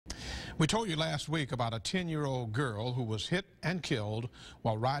We told you last week about a 10-year-old girl who was hit and killed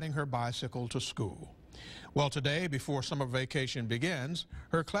while riding her bicycle to school. Well, today, before summer vacation begins,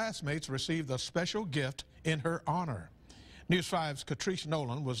 her classmates received a special gift in her honor. News 5's Catrice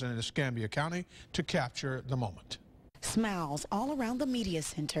Nolan was in Escambia County to capture the moment. Smiles all around the media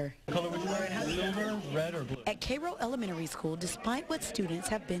center. Color would you wear? Silver, red, or blue? At Caro Elementary School, despite what students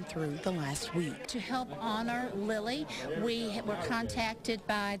have been through the last week. To help honor Lily, we were contacted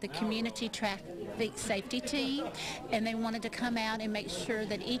by the community traffic safety team, and they wanted to come out and make sure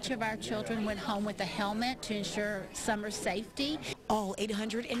that each of our children went home with a helmet to ensure summer safety. All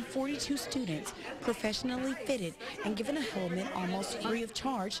 842 students professionally fitted and given a helmet almost free of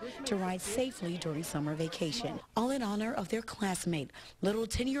charge to ride safely during summer vacation. All in honor of their classmate, little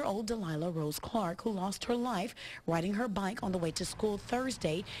 10-year-old Delilah Rose Clark, who lost her life riding her bike on the way to school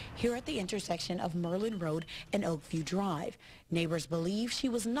Thursday here at the intersection of Merlin Road and Oakview Drive. Neighbors believe she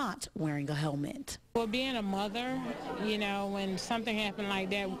was not wearing a helmet. Well, being a mother, you know, when something happened like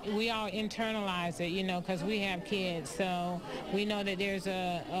that, we all internalize it, you know, because we have kids. So we know that there's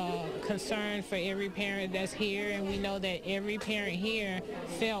a concern for every parent that's here, and we know that every parent here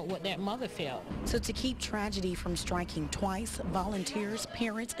felt what that mother felt. So to keep tragedy from striking twice, volunteers,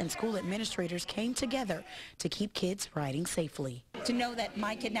 parents, and school administrators came together to keep kids riding safely. To know that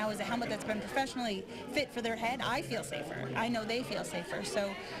my kid now has a helmet that's been professionally fit for their head, I feel safer. I know they feel safer.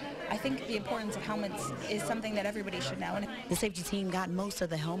 So I think the importance of helmets is something that everybody should know. The safety team got most of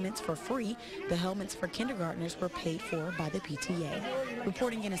the helmets for free. The helmets for kindergartners were paid for by the PTA.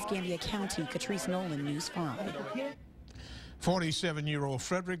 Reporting in Escambia County, Catrice Nolan, News 5. 47-year-old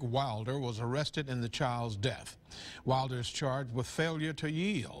Frederick Wilder was arrested in the child's death. Wilder is charged with failure to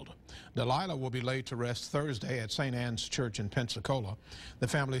yield. Delilah will be laid to rest Thursday at St. Anne's Church in Pensacola. The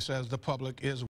family says the public is